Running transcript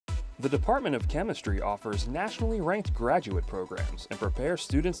The Department of Chemistry offers nationally ranked graduate programs and prepares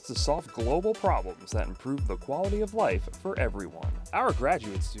students to solve global problems that improve the quality of life for everyone. Our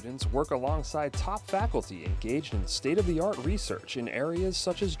graduate students work alongside top faculty engaged in state-of-the-art research in areas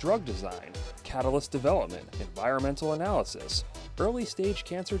such as drug design, catalyst development, environmental analysis, early-stage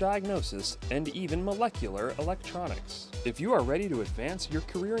cancer diagnosis, and even molecular electronics. If you are ready to advance your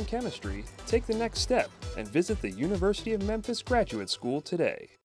career in chemistry, take the next step and visit the University of Memphis Graduate School today.